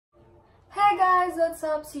Hey guys, what's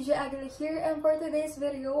up? CJ Aguila here, and for today's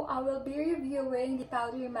video, I will be reviewing the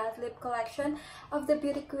powdery matte lip collection of the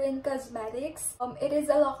Beauty Queen Cosmetics. It is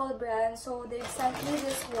a local brand, so they sent me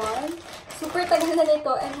this one. Super tagal na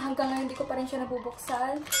nito and hanggang ngayon hindi ko pa rin siya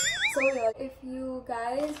nabubuksan. So yun, if you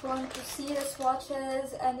guys want to see the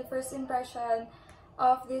swatches and the first impression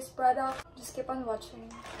of this product, just keep on watching.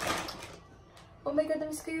 Oh my god,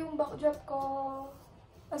 namiss ko yung backdrop ko.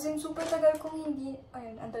 As in, super tagal kong hindi...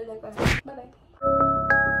 Ayun, underlay pa. Bye-bye.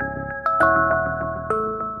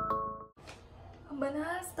 Ang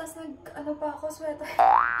banas. Tapos ano pa ako, sweater.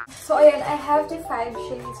 So, ayun, I have the 5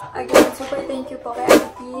 shades. Again, super thank you po kay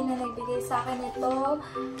Auntie na nagbigay sa akin ito.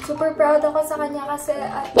 Super proud ako sa kanya kasi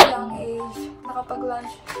at a young age,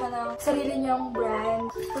 nakapag-launch siya ng sarili niyang brand.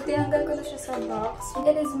 So, tinanggal ko na siya sa box.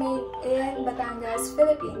 It is made in Batangas,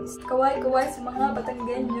 Philippines. Kawai-kawai sa mga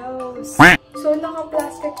Batanggenyos. So,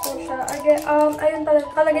 naka-plastic po siya. Again, ayun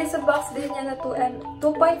talagay sa box din niya na 2.5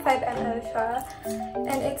 ml siya.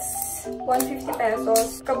 And it's 150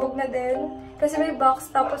 pesos. Kabog na din. Kasi may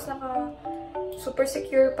box, tapos super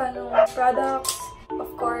secure pa ng products.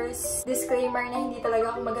 Of course, disclaimer na hindi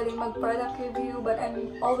talaga ako magaling mag-product review, but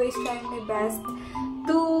I'm always trying my best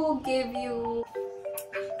to give you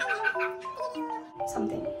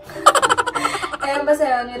something. Kaya basta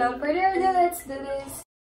yun, without further ado, let's do this!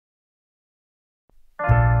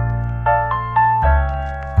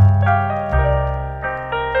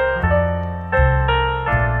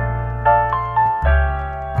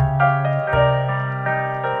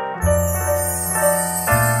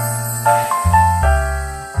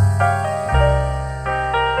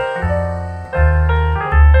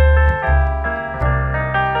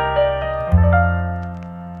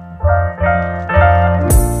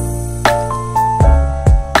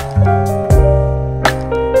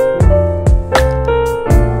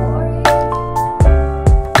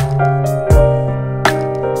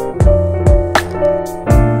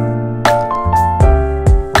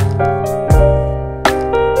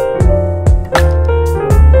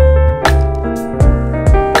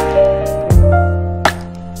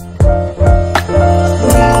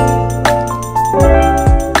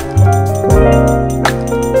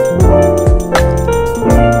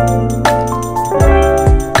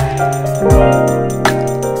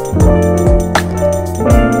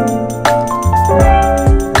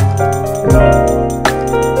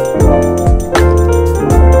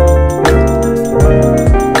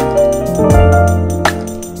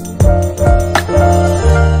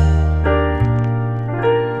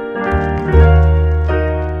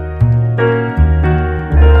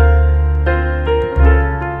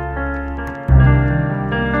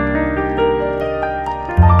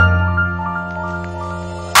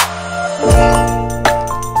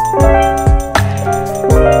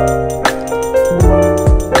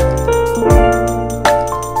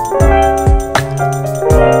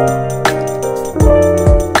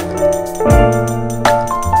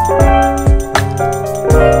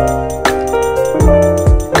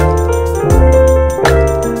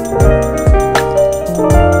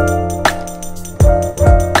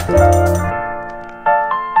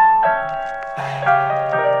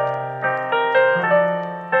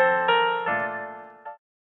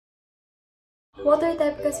 Water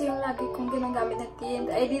type kasi yung lagi kong ginagamit na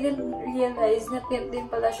tint. I didn't realize na tint din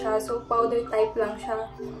pala siya. So, powder type lang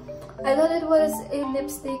siya. I thought it was a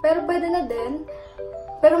lipstick. Pero pwede na din.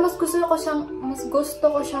 Pero mas gusto ko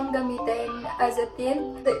siyang gamitin as a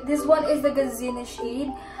tint. This one is the Gazina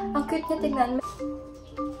shade. Ang cute niya tingnan.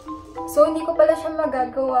 So, hindi ko pala siya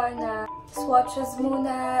magagawa na swatches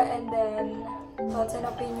muna and then thoughts and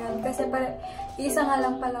opinion. Kasi isa nga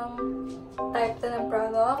lang palang type na ng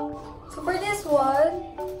product. So, for this one,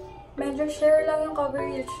 medyo share lang yung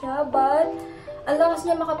coverage niya, but ang lakas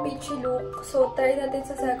niya maka-peachy look. So, try natin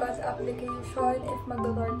sa second application if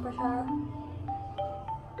magdo-dark pa siya.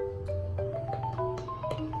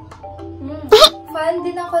 Fan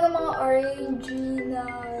din ako ng mga orangey na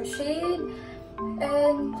shade.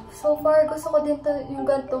 And so far, gusto ko din yung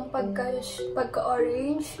gantong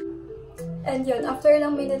pagka-orange. And yun, after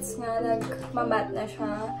ilang minutes nga, nagmamat na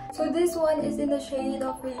siya. So this one is in the shade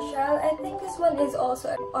of Rachel. I think this one is also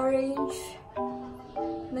an orange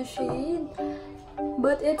na shade,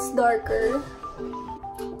 but it's darker.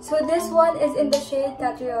 So this one is in the shade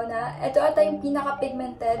Catriona. Ito ata yung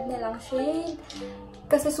pinaka-pigmented nilang shade.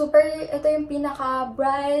 Kasi ito yung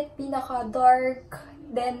pinaka-bright, pinaka-dark,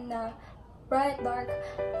 then bright, dark.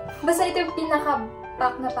 Basta ito yung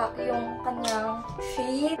pinaka-pack na pack yung kanyang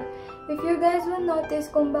shade. If you guys will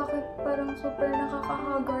notice kung bakit parang super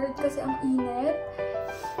nakaka-haggard kasi ang init.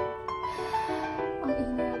 Ang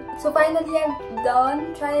init. So finally, I'm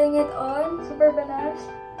done trying it on. Super banas.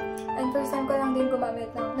 And first time ko lang din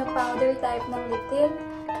gumamit ng powder type ng lip tint.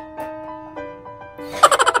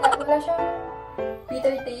 Wala siyang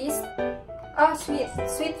bitter taste. Sweet.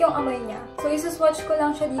 Sweet yung amoy niya. So, isuswatch ko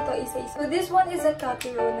lang siya dito isa-isa. So, this one is a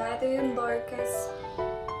Caterona. Ito yung darkest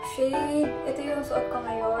shade. Ito yung suot ko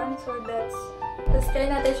ngayon. So, let's try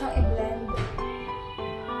natin siyang i-blend.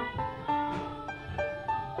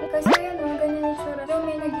 Kasi yan, ganyan yung tsura. So,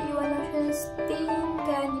 may nag-iwan lang siya ng stain.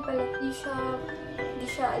 Kaya hindi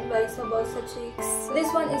siya advisable sa cheeks.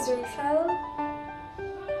 This one is Rachel.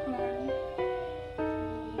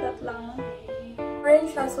 That lang.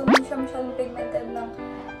 Orange siya, so hindi siya masyadong pigmented ng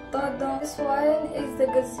todo. This one is the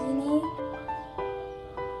Gazzini.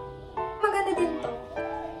 Maganda din to.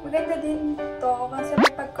 Maganda din to kasi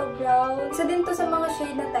may pagka-brown. Isa din to sa mga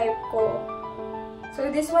shade na type ko. So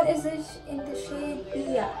this one is in the shade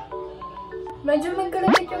Pia. Medyo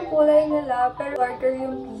magkalapit yung kulay nila, pero darker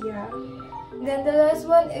yung Pia. Then the last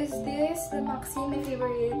one is this, the Maxi, my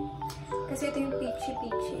favorite. Kasi ito yung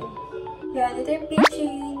peachy. Yan, ito yung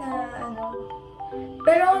peachy na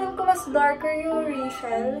pero alam ko mas darker yung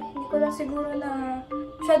Rachel. Hindi ko lang siguro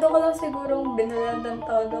masyado ko lang sigurong binalad ng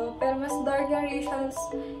todo. Pero mas dark yung Rachel's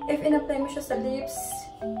if in-apply mo siya sa lips.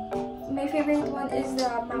 My favorite one is the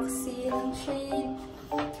Maxi ng shade.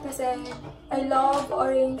 Kasi I love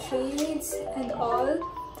orange shades and all.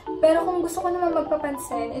 Pero kung gusto ko naman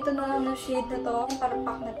magpapansin, ito na lang na shade na to. Parang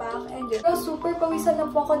pack na pack. And yun. So, super pawisan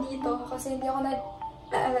na po ako dito kasi hindi ako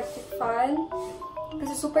na-electric fan.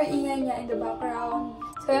 Kasi super ingay niya in the background.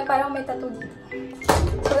 So, yan, parang may tattoo dito.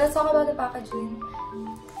 So, let's talk about the packaging.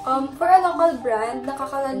 For a local brand,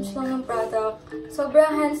 nakaka-launch lang ng product.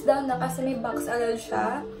 Sobrang hands down na kasi may box agad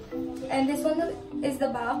siya. And this one is the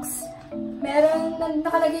box. Meron,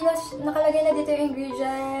 nakalagay na dito yung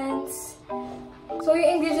ingredients. So,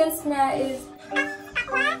 yung ingredients niya is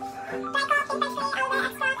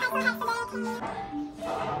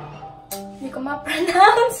hindi ko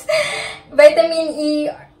ma-pronounce. Vitamin E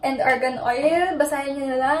and argan oil. Basahin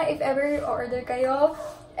nyo na lang if ever order kayo.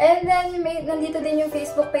 And then, nandito din yung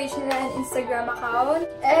Facebook page nila and Instagram account.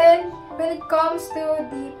 And when it comes to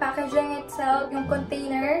the packaging itself, yung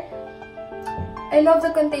container, I love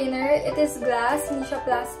the container. It is glass, hindi siya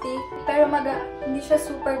plastic. Pero hindi siya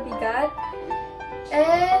super bigat.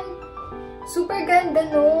 And super ganda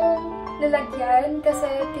nung nilagyan kasi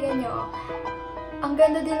tingnan nyo. Ang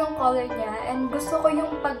ganda din ng color niya. And gusto ko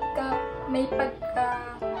yung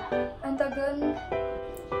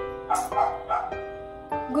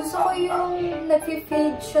gusto ko yung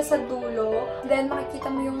nag-fade siya sa dulo. Then, makikita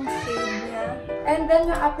mo yung shade niya. And then,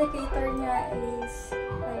 yung applicator niya is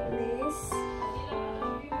like this.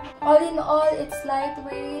 All in all, it's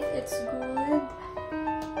lightweight. It's good.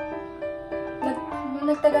 Nung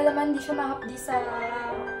nagtagal naman, hindi siya mahapdi sa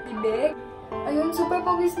bibig. Ayun, super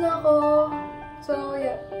pawis na ako. So,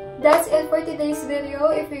 yeah. That's it for today's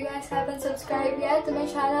video. If you guys haven't subscribed yet to my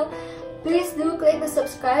channel, please do click the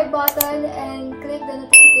subscribe button and click the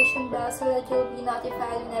notification bell so that you'll be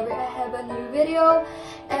notified whenever I have a new video.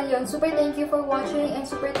 And yun, super thank you for watching and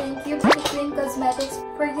super thank you to Clean Cosmetics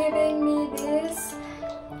for giving